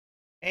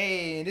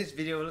Hey, in this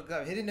video, look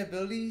up hidden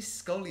ability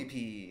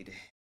Scolipede.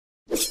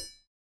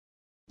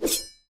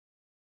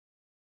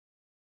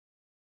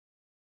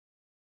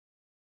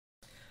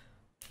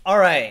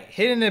 Alright,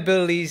 hidden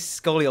abilities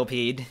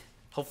Scolipede,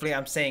 hopefully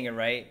I'm saying it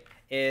right,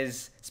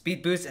 is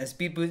speed boost, and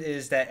speed boost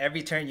is that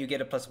every turn you get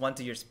a +1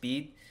 to your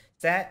speed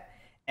stat,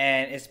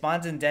 and it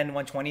spawns in Den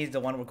 120 is the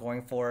one we're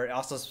going for. It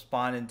also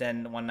spawned in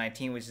Den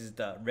 119, which is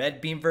the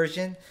red beam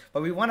version,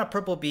 but we want a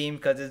purple beam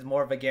because it's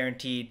more of a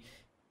guaranteed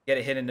get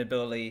a hidden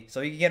ability.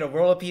 So you can get a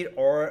Whirlipede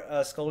or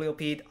a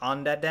Scolipede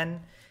on that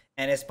Den,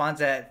 and it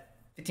spawns at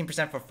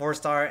 15% for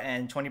 4-star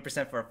and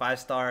 20% for a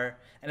 5-star,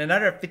 and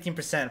another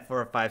 15%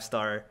 for a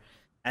 5-star.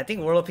 I think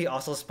Whirlipede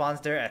also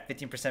spawns there at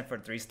 15% for a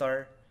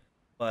 3-star,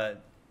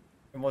 but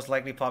you're most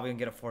likely probably gonna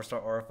get a 4-star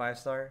or a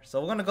 5-star.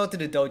 So we're gonna go to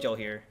the dojo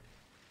here.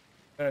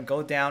 We're gonna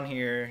go down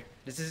here.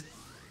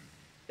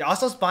 They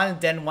also spawn in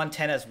Den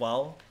 110 as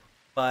well,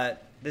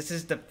 but this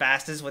is the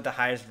fastest with the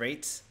highest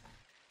rates.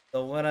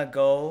 So we're gonna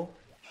go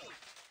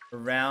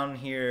around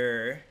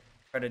here,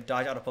 try to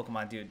dodge out a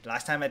Pokemon. Dude,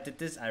 last time I did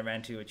this, I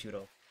ran to a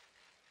Chudo.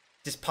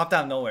 Just popped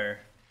out of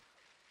nowhere.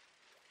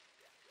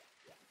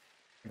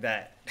 Like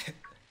that.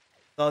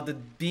 So the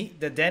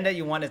den that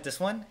you want is this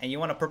one, and you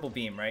want a purple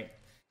beam, right?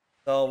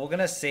 So we're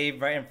gonna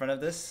save right in front of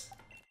this.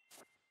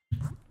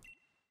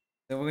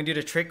 Then we're gonna do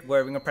the trick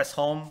where we're gonna press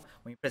home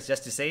when you press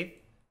just to save.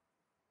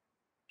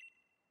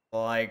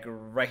 Like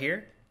right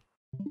here.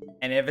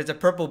 And if it's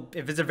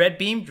a red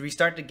beam,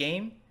 restart the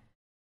game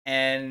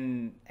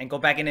and go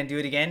back in and do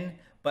it again.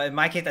 But in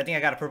my case, I think I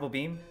got a purple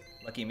beam.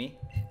 Lucky me.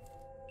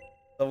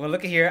 So we're gonna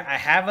look at here. I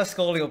have a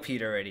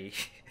Scolipede already.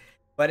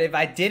 But if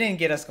I didn't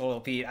get a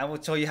Scolipede, I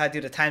will show you how to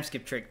do the time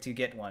skip trick to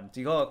get one.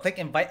 So you go click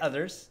invite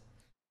others,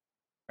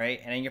 right?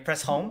 And then you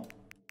press home.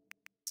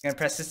 You're gonna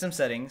press system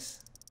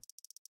settings.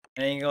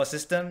 And then you go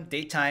system,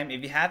 date, time.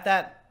 If you have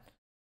that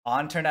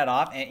on, turn that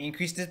off and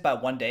increase this by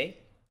 1 day.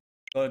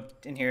 Go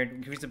in here,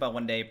 increase it by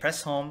 1 day.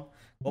 Press home,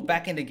 go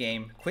back in the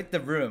game, quit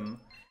the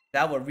room.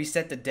 That will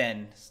reset the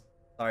den.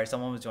 Sorry,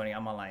 someone was joining,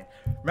 I'm online.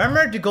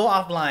 Remember to go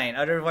offline,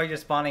 otherwise you're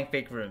spawning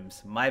fake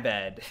rooms. My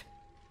bad.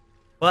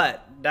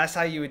 But that's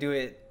how you would do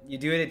it. You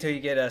do it until you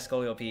get a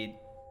Scolipede.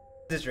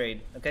 This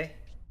raid, okay?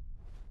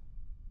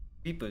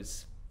 Beat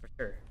boost, for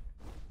sure.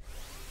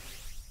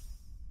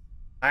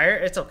 Higher,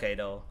 it's okay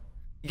though.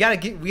 You gotta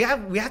get. We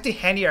have to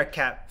handy our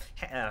cap.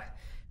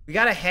 We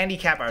gotta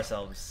handicap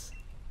ourselves.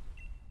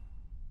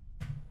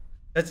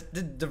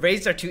 The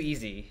raids are too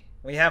easy.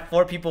 We have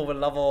 4 people with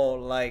level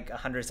like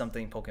 100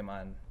 something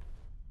Pokemon.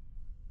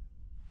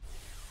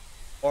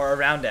 Or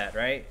around that,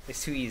 right?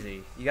 It's too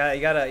easy. You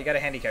gotta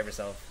handicap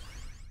yourself.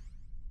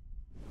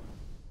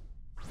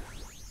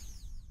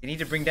 You need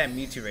to bring that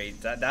Mewtwo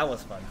raid. That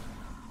was fun.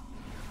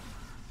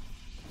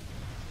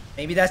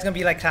 Maybe that's gonna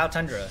be like Cloud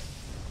Tundra.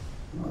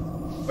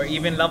 Or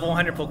even level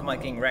 100 Pokemon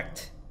getting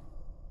wrecked.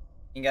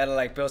 You gotta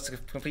like build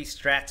complete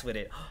strats with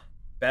it.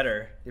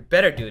 You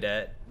better do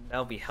that.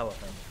 That'll be hella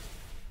fun.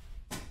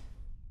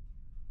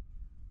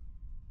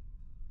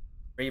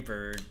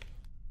 Raybird.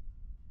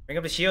 Bring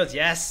up the shields,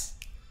 yes!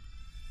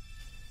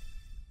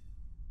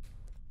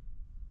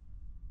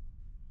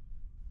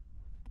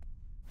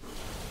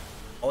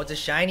 Oh, it's a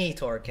shiny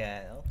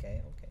Torcat.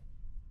 Okay,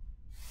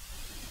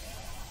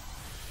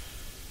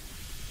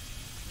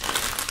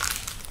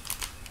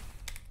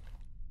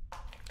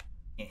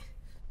 okay.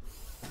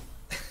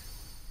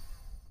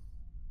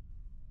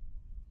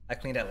 I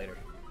clean that later.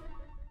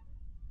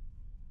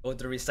 Go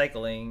to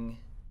recycling.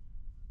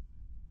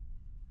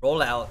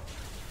 Roll out.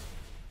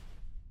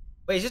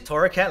 Wait, is this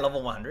Torcat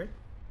level 100?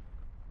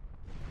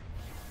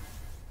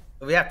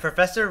 We have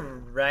Professor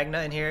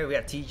Ragna in here, we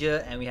have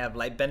Tija, and we have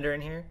Lightbender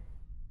in here.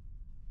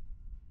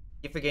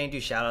 I keep forgetting to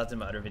do shoutouts in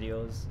my other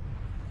videos,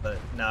 but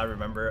now I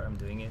remember I'm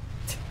doing it.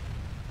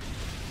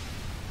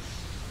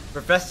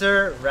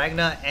 Professor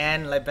Ragna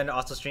and Lightbender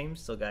also streams,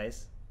 so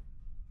guys.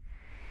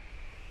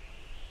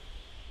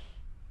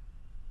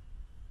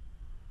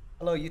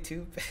 Hello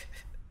YouTube.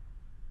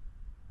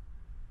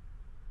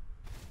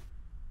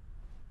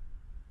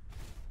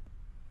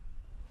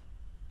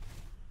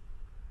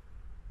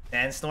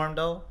 Sandstorm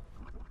though?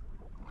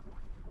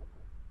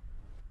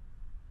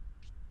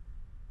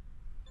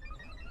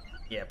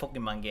 Yeah,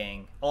 Pokemon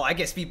gang. Oh, I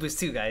get speed boost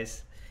too,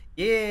 guys.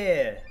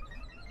 Yeah!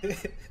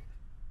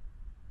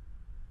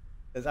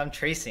 Cause I'm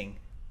tracing.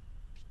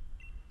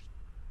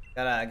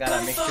 Gotta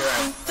make sure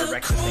I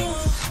correct the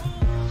things.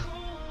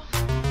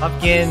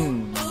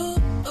 Pumpkin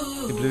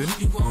Bloom,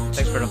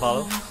 thanks for the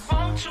follow.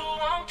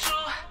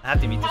 I have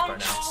to meet this part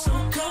now.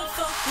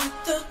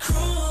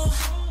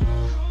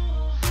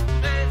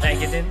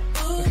 Thank you, Din.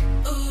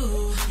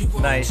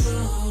 Nice.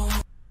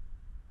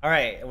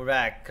 Alright, we're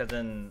back, because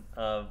then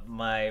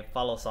my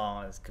follow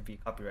song could be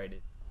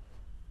copyrighted.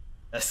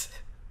 That's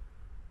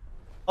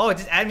oh,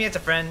 just add me as a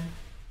friend,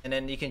 and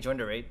then you can join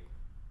the raid.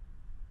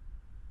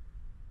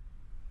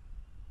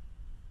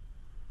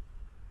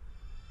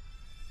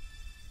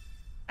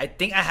 I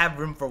think I have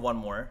room for one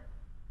more.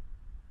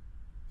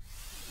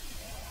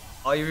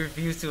 Oh, you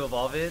refuse to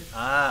evolve it?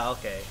 Ah,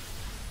 okay.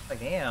 Like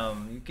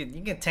damn, you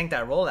can tank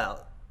that rollout.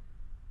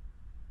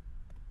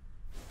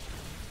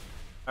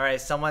 All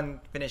right, someone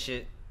finish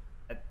it.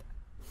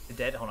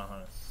 Dead. Hold on,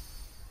 hold on.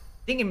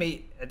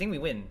 I think we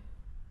win.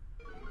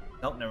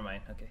 Nope, never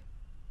mind. Okay.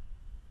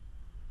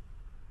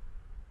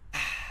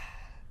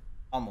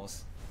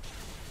 Almost.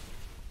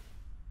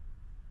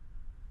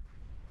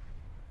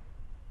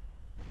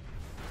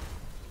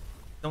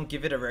 Don't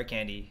give it a rare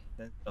candy.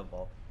 Then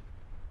evolve.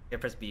 Okay,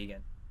 press B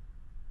again.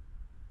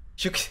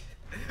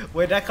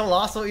 Wait, that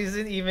colossal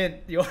isn't even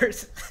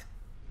yours.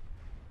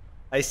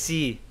 I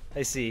see.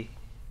 I see.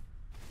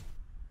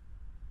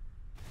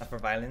 Not for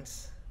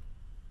violence.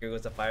 Here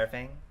goes the fire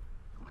fang.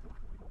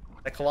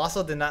 The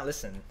colossal did not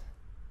listen.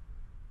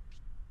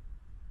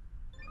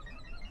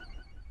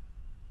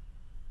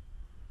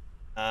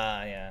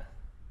 Ah, yeah.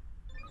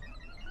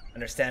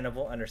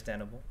 Understandable,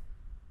 understandable.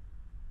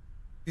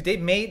 Dude, they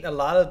made a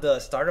lot of the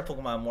starter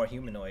Pokemon more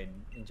humanoid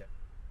in general.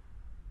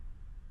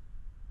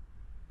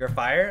 You're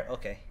fire?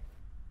 Okay.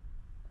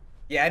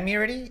 You add me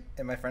already?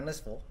 And my friend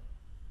list full.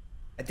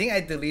 I think I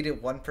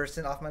deleted one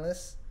person off my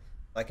list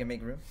so I can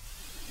make room.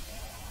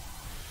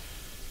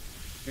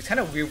 It's kind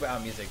of weird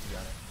without music, to be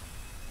honest.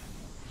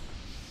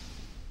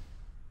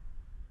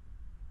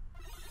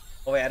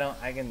 Oh wait,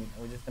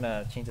 we're just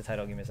gonna change the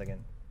title, give me a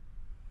second.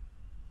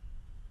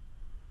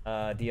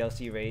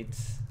 DLC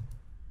raids.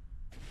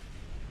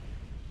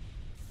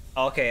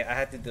 Oh, okay, I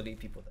had to delete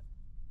people then.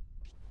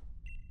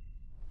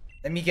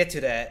 Let me get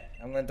to that.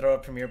 I'm gonna throw a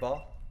Premier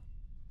Ball.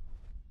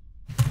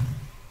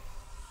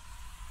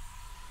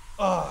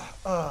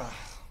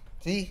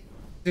 See?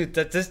 Dude,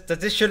 does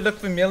this should look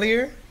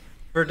familiar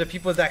for the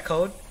people that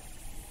code?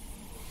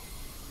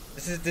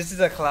 This is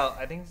a Cloud.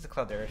 I think it's a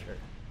Cloudera shirt.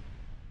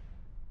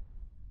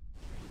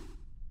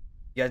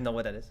 You guys know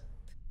what that is?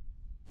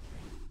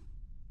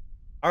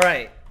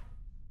 Alright.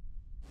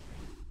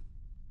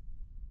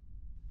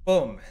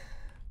 Boom.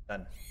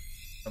 Done.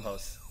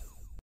 Compose.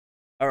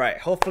 Alright,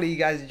 hopefully you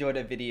guys enjoyed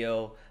the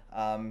video.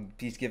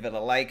 Please give it a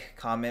like,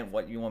 comment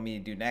what you want me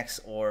to do next,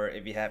 or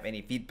if you have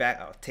any feedback,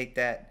 I'll take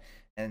that.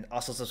 And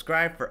also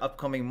subscribe for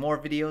upcoming more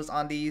videos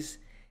on these.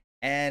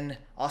 And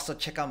also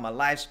check out my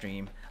live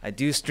stream. I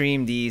do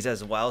stream these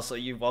as well, so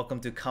you're welcome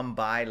to come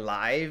by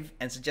live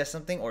and suggest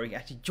something, or you can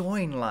actually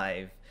join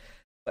live.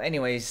 But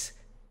anyways,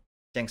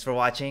 thanks for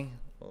watching.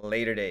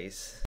 Later days.